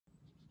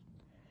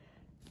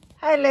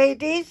Hi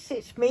ladies,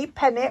 it's me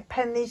Penny at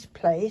Penny's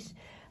Place.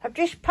 I've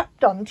just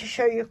popped on to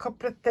show you a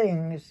couple of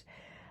things.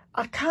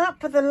 I can't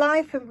for the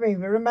life of me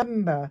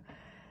remember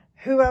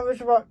who I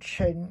was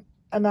watching,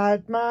 and I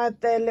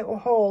admired their little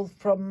haul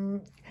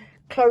from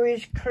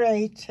Chloe's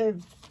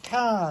Creative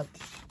Cards.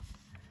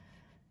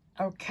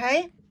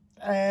 Okay,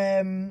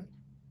 the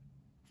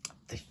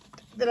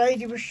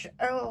lady was,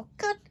 oh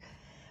God,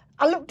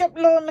 I looked up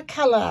Lorna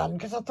Callahan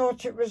because I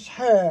thought it was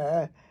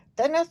her.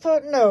 Then I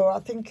thought, no, I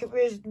think it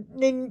was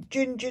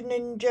Ginger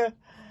Ninja.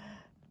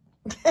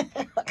 I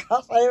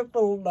can't say her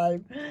full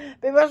name,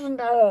 but it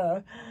wasn't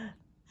her.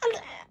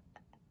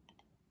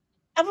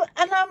 And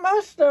I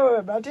must know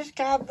him. I just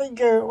can't think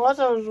who it was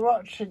I was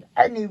watching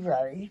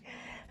anyway.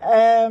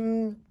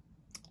 They've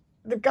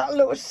got a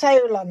little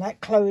sale on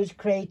at Chloe's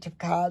Creative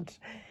Cards.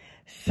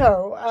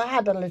 So I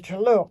had a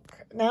little look.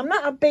 Now, I'm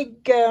not a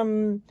big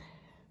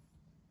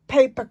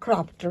paper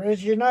crafter,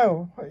 as you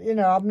know.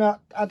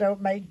 I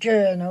don't make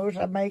journals.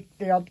 I make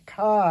the odd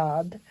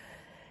card.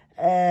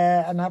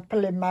 And I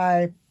pull in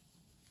my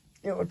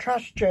little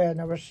trash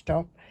journal and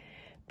stuff.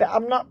 But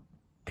I'm not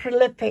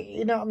prolific,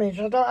 you know what I mean?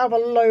 So I don't have a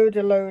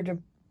load of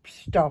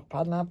stuff,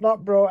 and I've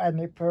not brought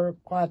any for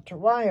quite a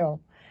while.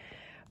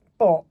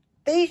 But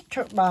these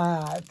took my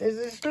eye. There's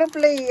this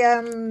lovely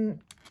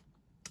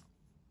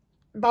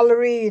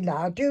ballerina.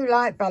 I do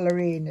like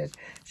ballerinas,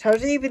 so I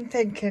was even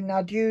thinking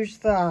I'd use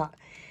that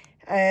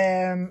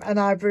and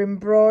either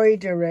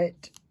embroider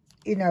it,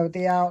 you know,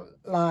 the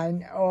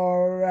outline,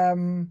 or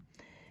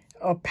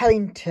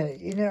paint it,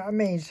 you know what I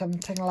mean,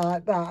 something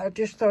like that. I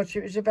just thought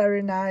it was a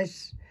very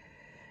nice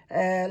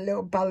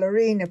little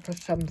ballerina for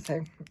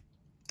something.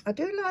 I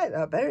do like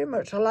that very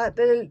much. I like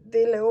the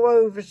little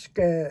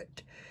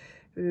overskirt.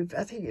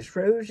 I think it's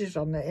roses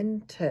on it,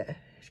 isn't it?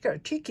 It's got a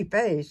cheeky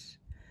face.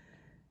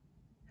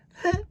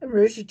 And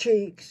rosy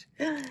cheeks.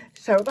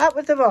 So that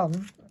was the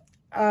one.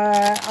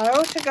 I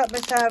also got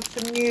myself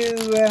some new,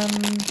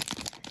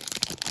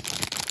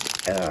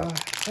 oh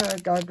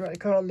God, what do you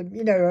call them?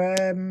 You know,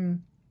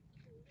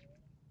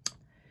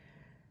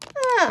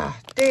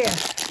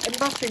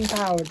 embossing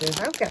powders.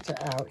 I'll get it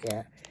out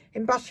yet.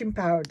 Embossing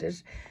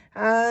powders.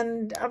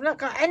 And I've not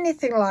got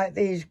anything like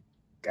these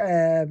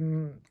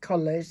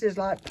colours. There's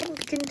like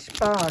Pumpkin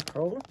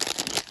Sparkle.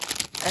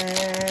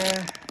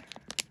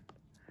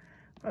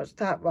 What's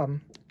that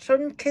one?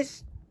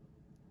 Sun-Kissed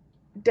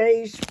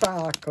Day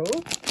Sparkle.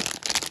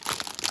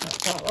 That's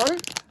that one.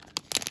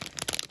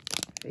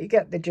 You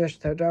get the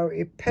gist though, don't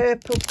you?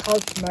 Purple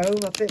Cosmo.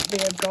 I think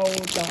they're gold,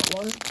 that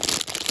one.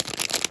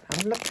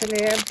 I'm looking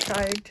here, I'm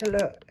trying to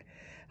look.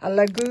 A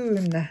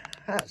Lagoon.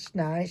 That's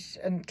nice.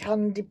 And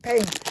Candy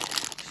Pink.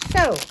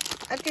 So,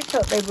 I just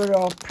thought they were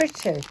all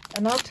pretty.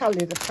 And I'll tell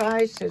you the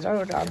prices.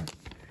 Hold on.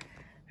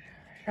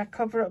 Should I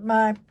cover up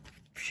my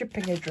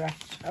shipping address?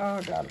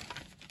 Hold on.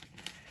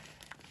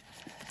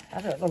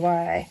 I don't know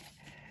why.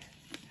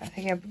 I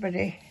think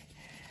everybody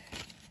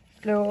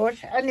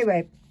knows.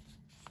 Anyway,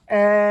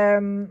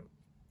 the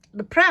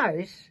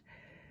price,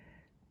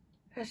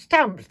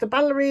 stamps, the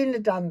ballerina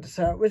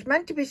dancer, was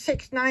meant to be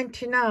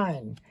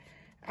 £6.99,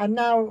 and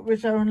now it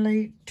was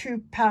only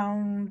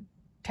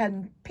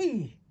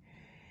 £2.10p.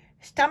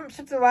 Stamps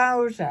of the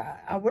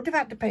Wowzer, I would have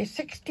had to pay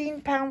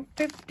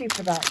 £16.50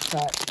 for that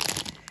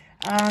set,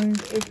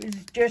 and it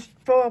was just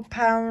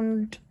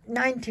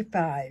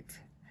 £4.95.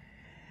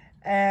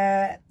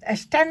 A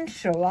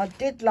stencil, I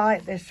did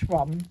like this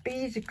one.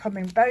 Bees are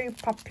coming very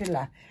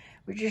popular.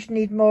 We just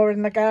need more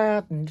in the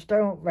gardens,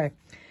 don't we?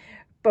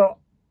 But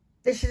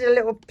this is a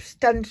little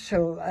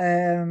stencil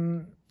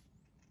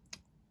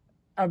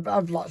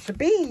of lots of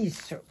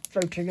bees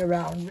floating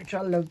around, which I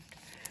loved.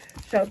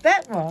 So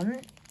that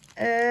one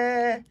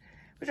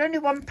was only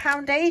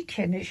 £1.80,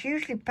 and it's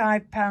usually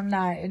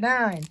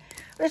 £5.99.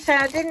 Listen,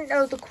 I didn't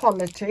know the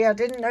quality. I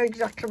didn't know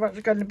exactly what it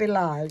was going to be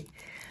like.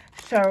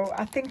 So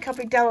I think I'll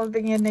be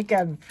delving in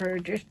again for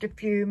just a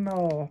few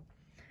more.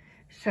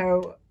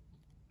 So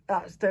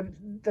that's the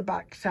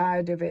back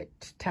side of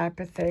it, type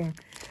of thing.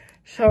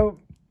 So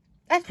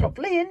that's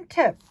lovely, isn't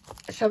it?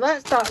 So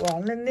that's that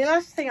one. And the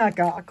last thing I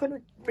got, I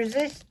couldn't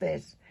resist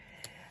this.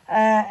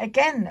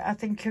 Again, I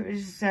think it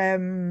was,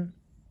 it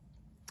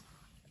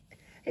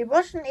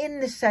wasn't in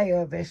the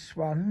sale, this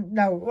one.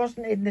 No, it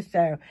wasn't in the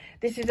sale.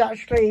 This is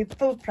actually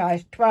full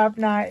price,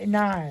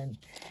 £12.99,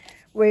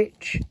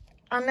 which,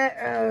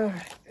 and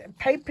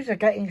papers are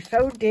getting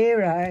so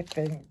dear, I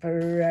think,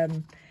 for,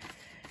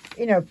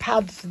 you know,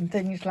 pads and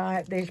things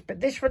like this. But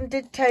this one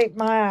did take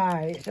my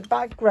eye. It's a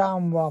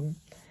background one.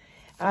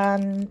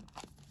 And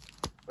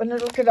when I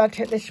was looking at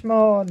it this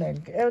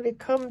morning, it only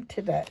come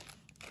today.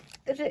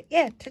 Is it?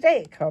 Yeah,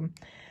 today it come.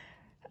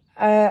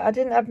 I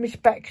didn't have my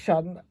specs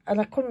on, and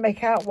I couldn't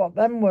make out what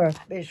them were.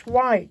 It's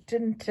white,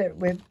 isn't it,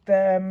 with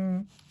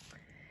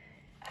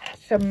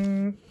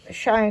some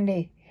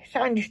shiny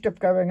stuff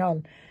going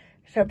on.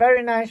 So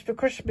very nice for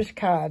Christmas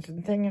cards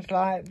and things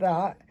like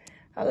that.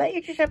 I'll let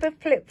you just have a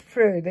flip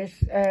through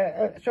this.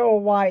 It's all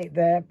white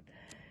there.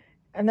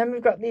 And then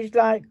we've got these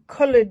like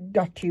coloured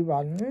dotty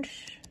ones.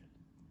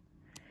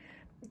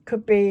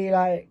 could be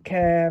like,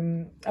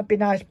 it'd be a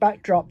nice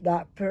backdrop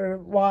that for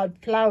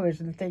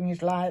wildflowers and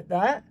things like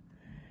that.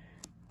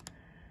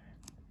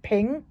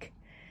 Pink.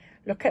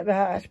 Look at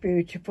that, that's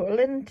beautiful,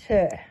 isn't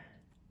it?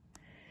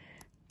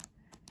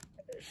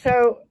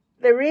 So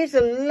there is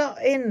a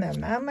lot in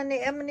them. How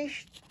many?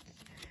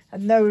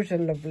 And those are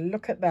lovely.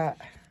 Look at that.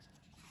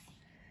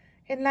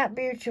 Isn't that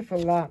beautiful,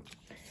 that?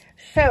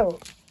 So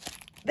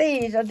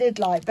these I did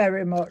like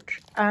very much.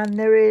 And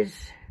there is,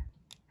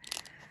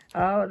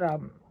 hold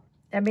on,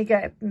 let me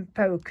get in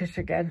focus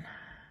again.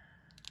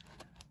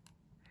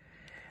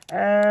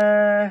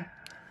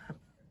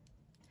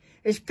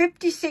 It's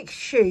 56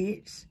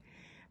 sheets,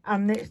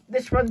 and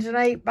this one's an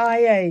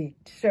 8x8.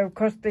 So of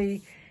course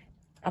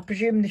I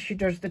presume that she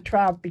does the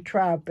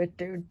 12x12, but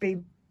it would be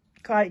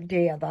quite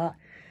dear, that.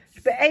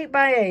 But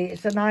 8x8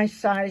 is a nice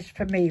size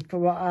for me for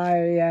what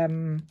I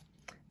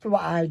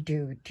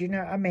do. Do you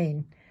know what I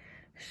mean?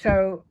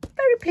 So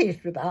very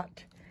pleased with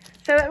that.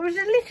 So it was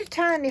a little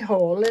tiny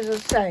haul, as I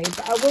say,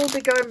 but I will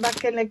be going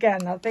back in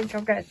again. I think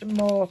I'll get some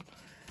more.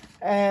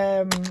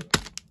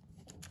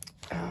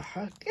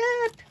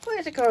 What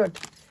is it called?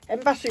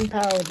 Embossing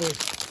powders.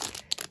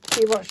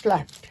 See what's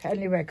left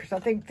anyway, because I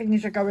think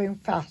things are going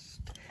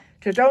fast.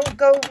 So don't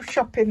go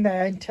shopping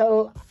there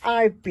until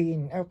I've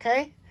been,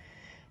 okay?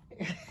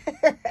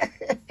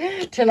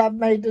 Till I've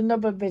made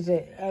another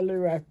visit,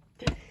 anyway.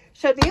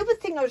 So the other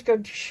thing I was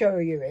going to show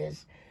you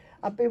is,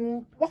 I've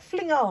been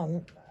waffling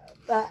on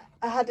that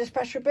I had a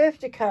special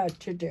birthday card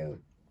to do.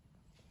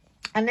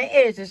 And it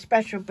is a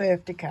special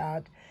birthday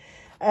card.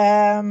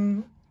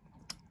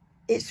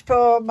 It's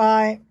for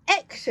my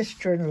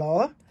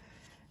ex-sister-in-law.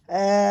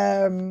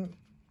 I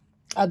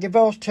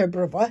divorced her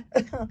brother.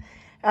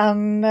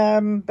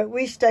 And but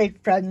we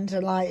stayed friends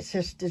and like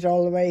sisters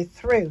all the way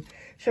through.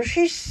 So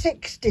she's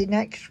 60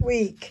 next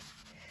week.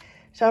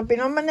 So I've been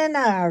on an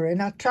hour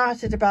and I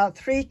charted about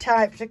 3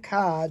 types of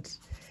cards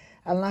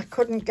and I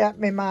couldn't get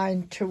my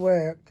mind to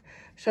work.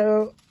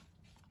 So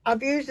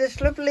I've used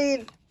this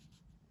lovely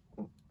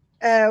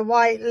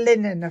white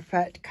linen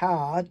effect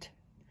card,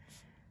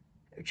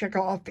 which I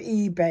got off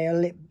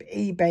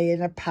eBay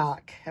in a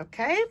pack,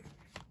 okay?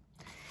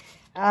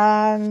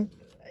 And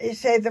you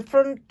say the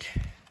front,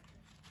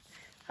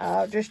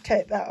 I'll just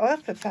take that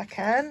off if I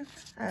can.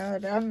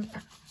 Hold on.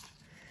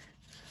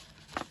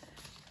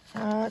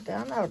 Hold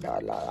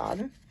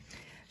on.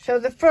 So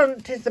the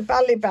front is the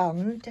belly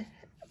band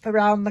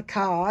around the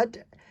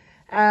card,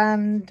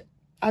 and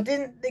I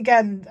didn't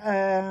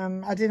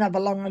have a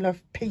long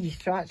enough piece,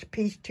 so I had to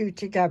piece 2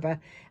 together,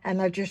 and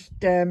I just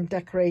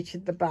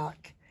decorated the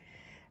back.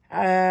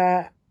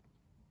 I've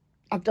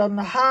done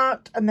the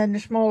heart and then the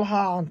small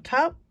heart on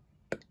top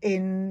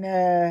in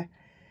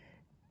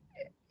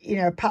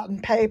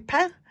pattern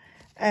paper.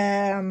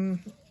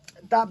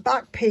 That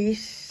back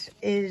piece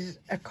is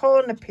a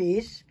corner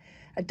piece,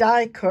 a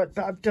die cut,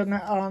 but I've done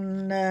it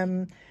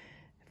on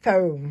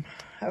foam.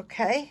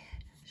 Okay,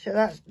 so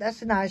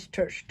that's a nice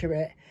touch to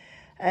it.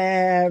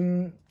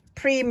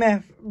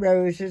 Prima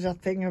roses, I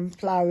think, and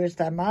flowers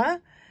them are,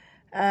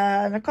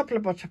 and a couple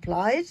of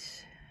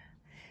butterflies,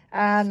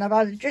 and I've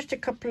added just a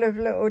couple of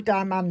little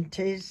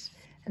diamantes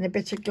and a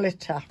bit of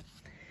glitter.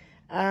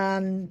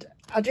 And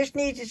I just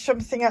needed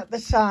something at the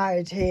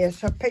side here,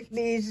 so I picked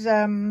these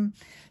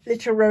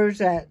little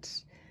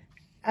rosettes,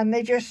 and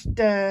they just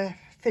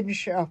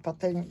finish it up, I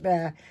think,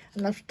 there.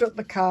 And I've stuck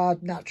the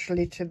card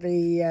naturally to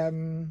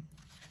the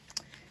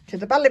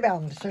belly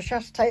band, so she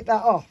has to take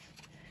that off.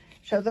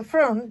 So the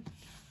front,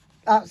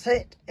 that's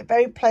it,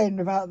 very plain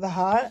without the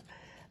heart.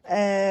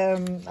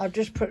 I've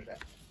just put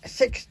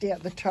 60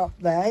 at the top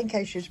there, in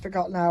case she's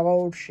forgotten how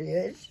old she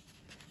is.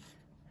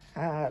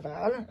 Hold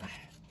on.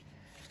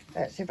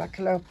 Let's see if I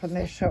can open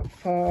this up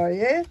for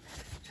you.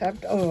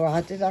 So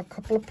I did have a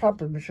couple of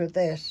problems with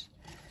this.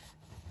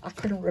 I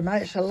couldn't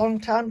remember. It's a long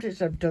time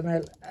since I've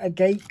done a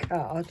gate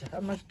card, I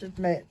must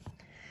admit.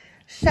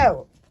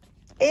 So,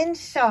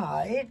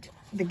 inside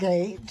the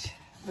gate,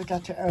 we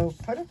got it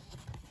open.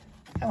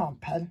 Come on,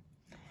 pen.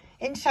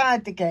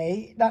 Inside the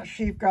gate,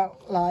 actually you've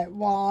got like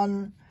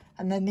 1,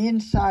 and then the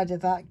inside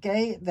of that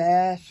gate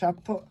there. So I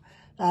put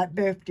like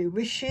birthday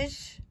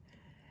wishes.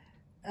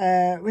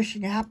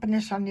 Wishing you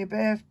happiness on your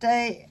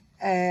birthday.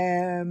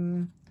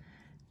 There's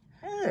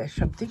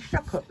something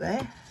stuck up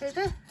there, is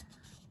it?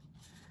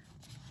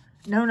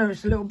 No,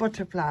 it's a little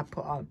butterfly I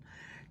put on.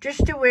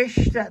 Just to wish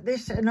that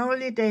this and all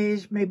your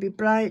days may be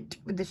bright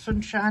with the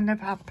sunshine of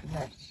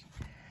happiness.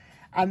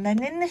 And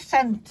then in the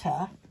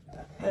centre,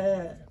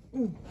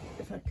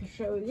 if I can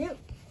show you,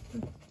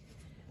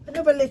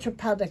 another little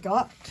pad I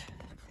got.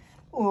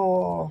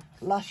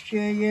 Last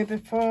year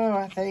before,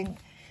 I think.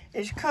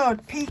 It's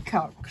called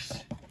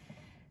Peacocks,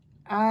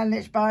 and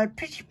it's by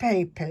Pretty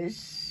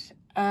Papers.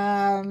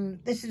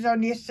 This is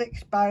only a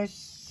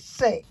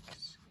 6x6,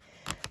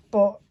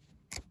 but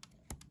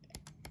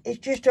it's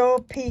just all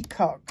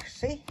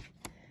peacocks, see,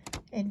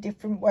 in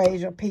different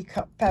ways, or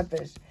peacock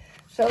feathers.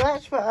 So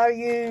that's what I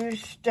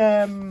used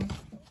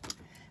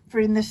for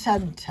in the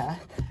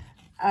centre.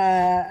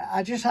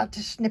 I just had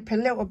to snip a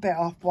little bit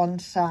off one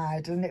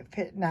side and it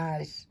fit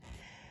nice.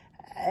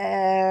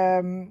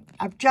 I've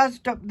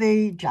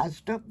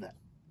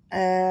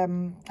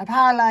I've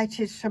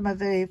highlighted some of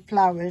the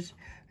flowers,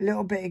 a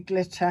little bit of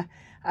glitter,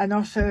 and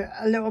also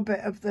a little bit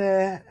of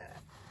the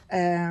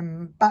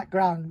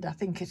background. I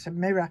think it's a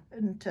mirror,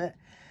 isn't it?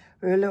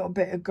 With a little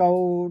bit of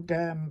gold,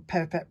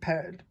 perfect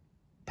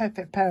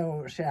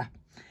pearls, yeah.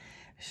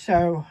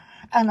 So,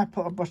 and I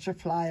put a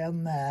butterfly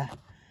on there.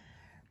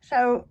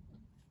 So,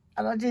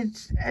 and I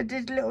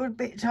did little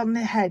bits on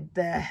the head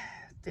there,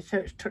 so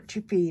it's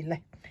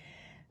touchy-feely.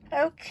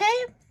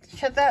 Okay,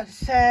 so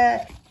that's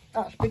my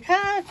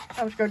card.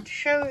 I was going to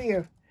show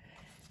you.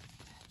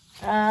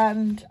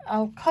 And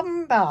I'll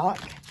come back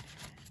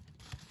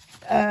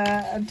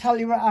and tell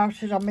you what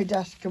else is on my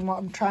desk and what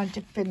I'm trying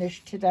to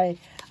finish today.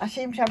 I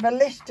seem to have a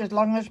list as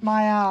long as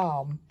my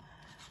arm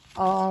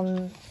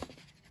on,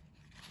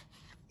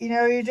 you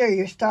know,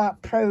 you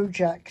start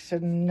projects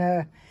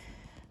and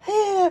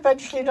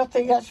eventually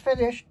nothing gets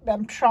finished.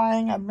 I'm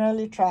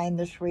really trying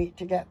this week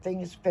to get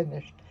things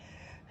finished.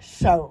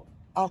 So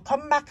I'll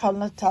come back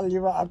on and tell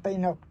you what I've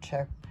been up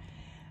to.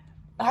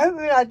 I hope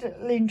you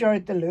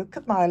enjoyed the look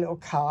of my little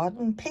card,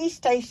 and please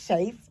stay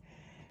safe.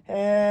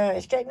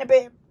 It's getting a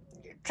bit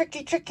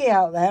tricky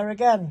out there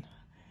again.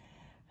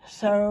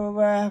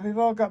 So we've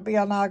all got to be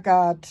on our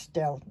guard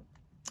still.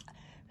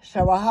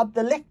 So I had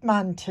the lift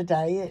man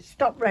today. It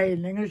stopped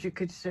raining, as you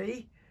could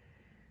see.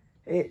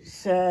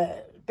 It's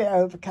a bit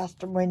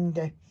overcast and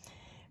windy.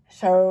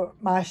 So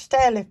my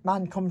stair lift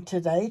man come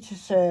today to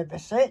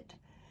service it.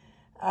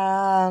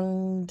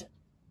 And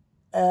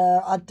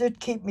I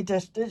did keep my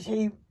distance.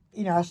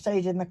 I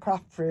stayed in the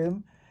craft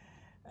room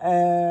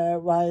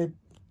while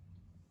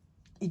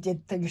he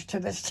did things to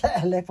the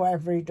stair lift,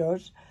 whatever he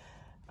does.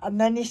 And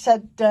then he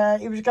said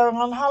he was going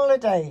on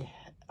holiday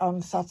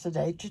on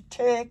Saturday to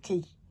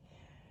Turkey.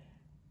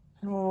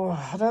 Oh,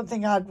 I don't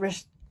think I'd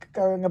risk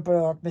going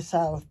abroad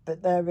myself,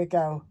 but there we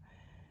go.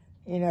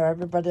 You know,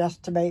 everybody has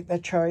to make their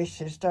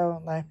choices,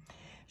 don't they?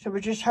 So we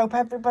just hope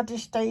everybody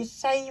stays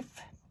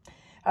safe.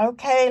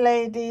 Okay,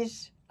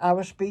 ladies, I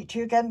will speak to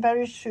you again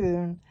very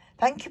soon.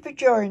 Thank you for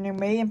joining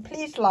me, and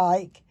please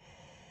like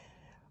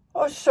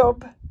or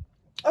sub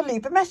or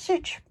leave a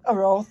message,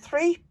 or all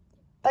three.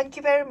 Thank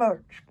you very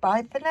much.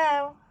 Bye for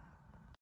now.